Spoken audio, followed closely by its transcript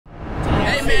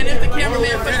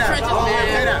cameraman for the trenches,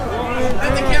 man.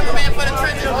 That's the cameraman for the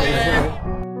trenches, man.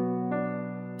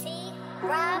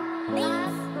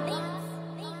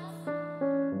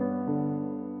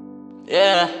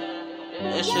 Yeah,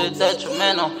 this shit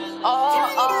detrimental.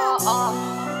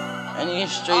 In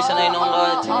these streets and ain't no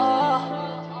loyalty.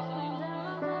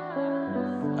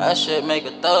 That shit make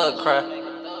a thug cry.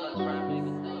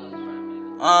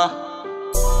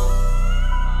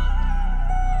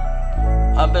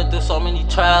 I've been through so many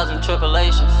trials and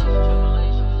tribulations.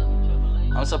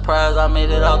 I'm surprised I made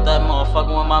it out that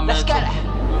motherfucker with my mentor.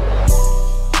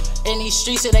 In these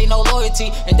streets it ain't no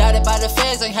loyalty. Indicted by the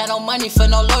feds, ain't had no money for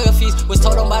no lawyer fees. Was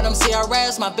told them by them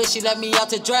CRS, my bitch she let me out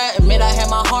to dry. Admit I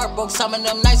had my heart broke, some of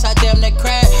them nights I damn near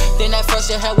cried. Then that first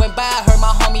year had went by, I heard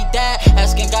my homie died.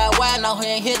 Asking God why, now he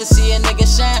ain't here to see a nigga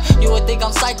shine. You would think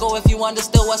I'm psycho if you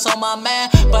understood what's on my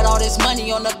mind. But all this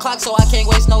money on the clock so I can't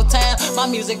waste no time. My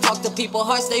music talk to people's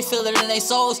hearts, they feel it in their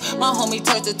souls. My homie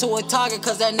turned into a target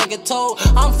cause that nigga told.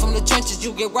 I'm from the trenches,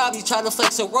 you get robbed, you try to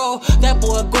flex a roll. That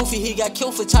boy goofy, he got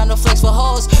killed for trying to flex for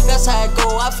hoes. That's how it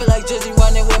go, I feel like Drizzy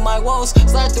running with my woes.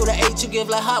 Slide through the 8, you give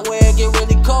like hot where it get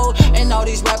really cold. And all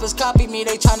these rappers copy me,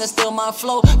 they tryna steal my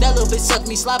flow. That little bitch sucked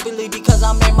me sloppily because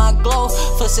I'm in my glow.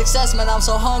 For success, man, I'm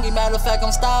so hungry, matter of fact,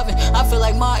 I'm starving. I feel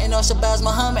like Martin or Shabazz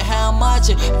Muhammad, how I'm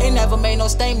marching. Ain't never made no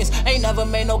statements, ain't never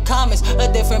made no comments.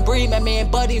 A different breed, man, me and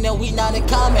Buddy, no, we not in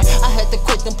common. I had to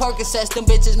quit them Percocets, them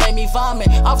bitches made me vomit.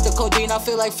 Off the codeine, I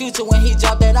feel like Future when he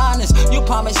dropped that honest. You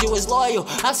promised you was loyal,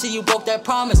 I see you broke that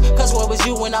promise. Cause where was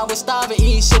you when I was starving,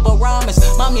 eating shit but ramen?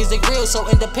 My music real, so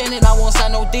independent, I won't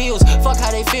sign no deals. Fuck how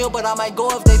they feel, but I might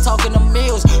go if they talking to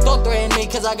meals. Don't threaten me,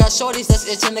 cause I got shorties that's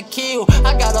itching to kill.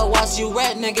 I gotta watch you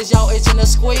rat niggas, y'all itching to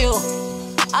squeal.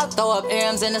 I throw up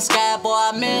M's in the sky, boy,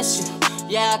 I miss you.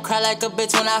 Yeah, I cry like a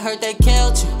bitch when I heard they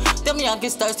killed you. Them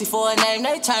youngins thirsty for a name,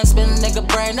 they tryna spin a nigga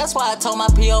brain. That's why I told my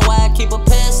POI I keep a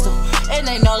pistol. It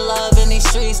ain't no love in these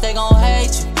streets, they gon'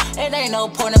 hate you. It ain't no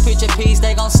point in preaching peace,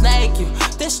 they gon' snake you.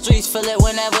 The streets feel it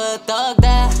whenever a thug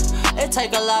die. It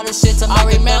take a lot of shit to make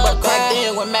it remember back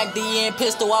then when Mac D and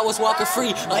Pistol, I was walking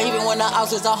free. Or even when the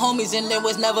house was our homies and there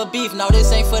was never beef. No, this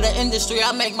ain't for the industry,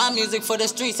 I make my music for the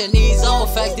streets. And these old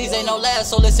facts, these ain't no lies,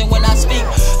 so listen when I speak.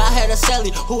 I had a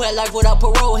celly who had life without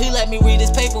parole. He let me read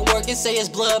his paperwork and say his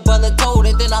blood brother told.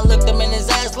 And then I looked him in his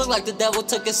ass, looked like the devil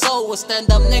took his soul. A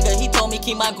stand up nigga, he told me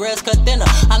keep my grass cut thinner.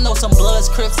 I know some Bloods,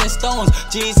 Crips and Stones,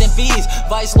 G's and B's,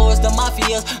 Vice Lords, the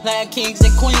Mafias, Land Kings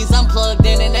and Queens. I'm plugged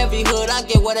in every hood, I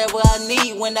get whatever I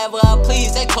need whenever I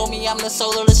please. They told me I'm the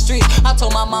soul of the street. I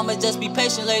told my mama just be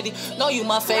patient, lady. Know you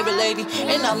my favorite lady,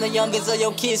 and I'm the youngest of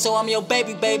your kids, so I'm your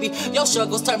baby, baby. Your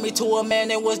struggles turned me to a man,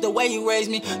 it was the way you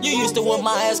raised me. You used to whip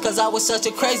my ass cause I was such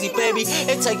a crazy baby.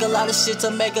 It take a lot of shit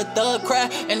to make a thug cry,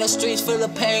 and the streets feel the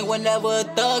pain whenever a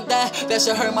thug die. That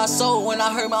shit hurt my soul when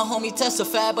I heard my homie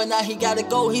testify, but now he gotta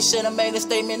go. He should've made a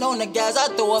statement on the guys. I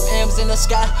throw up M's in the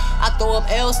sky, I throw up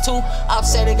L's too. I've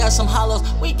said it got some hollows,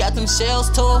 we got them shells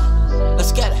too.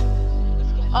 Let's get it.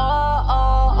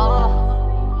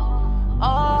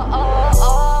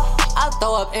 I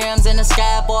throw up M's in the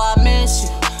sky, boy, I miss you.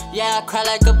 Yeah, I cry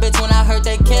like a bitch when I heard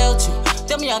they killed you.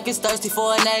 Them youngins thirsty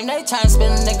for a name, they tryna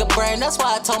spin a nigga brain. That's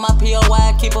why I told my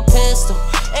POI I keep a pistol.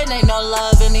 It ain't no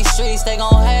love in these streets, they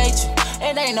gon' hate you.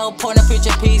 It ain't no point in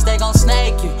preaching peace, they gon'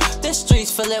 snake you. The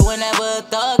streets feel it whenever a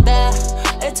thug die.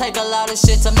 It take a lot of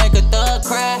shit to make a thug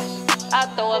cry. I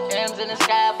throw up M's in the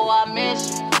sky, boy, I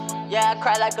miss you. Yeah, I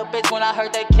cry like a bitch when I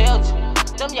heard they killed you.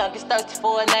 Them youngins thirsty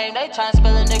for a name, they tryna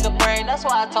spill a nigga brain. That's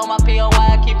why I told my POI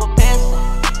I keep a pistol.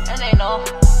 And they know,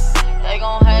 they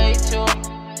gon' hate you.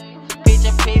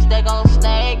 Preaching peace, they gon'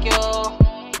 snake you.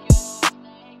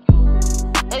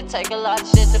 It take a lot of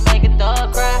shit to make a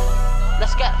thug cry.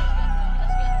 Let's get it.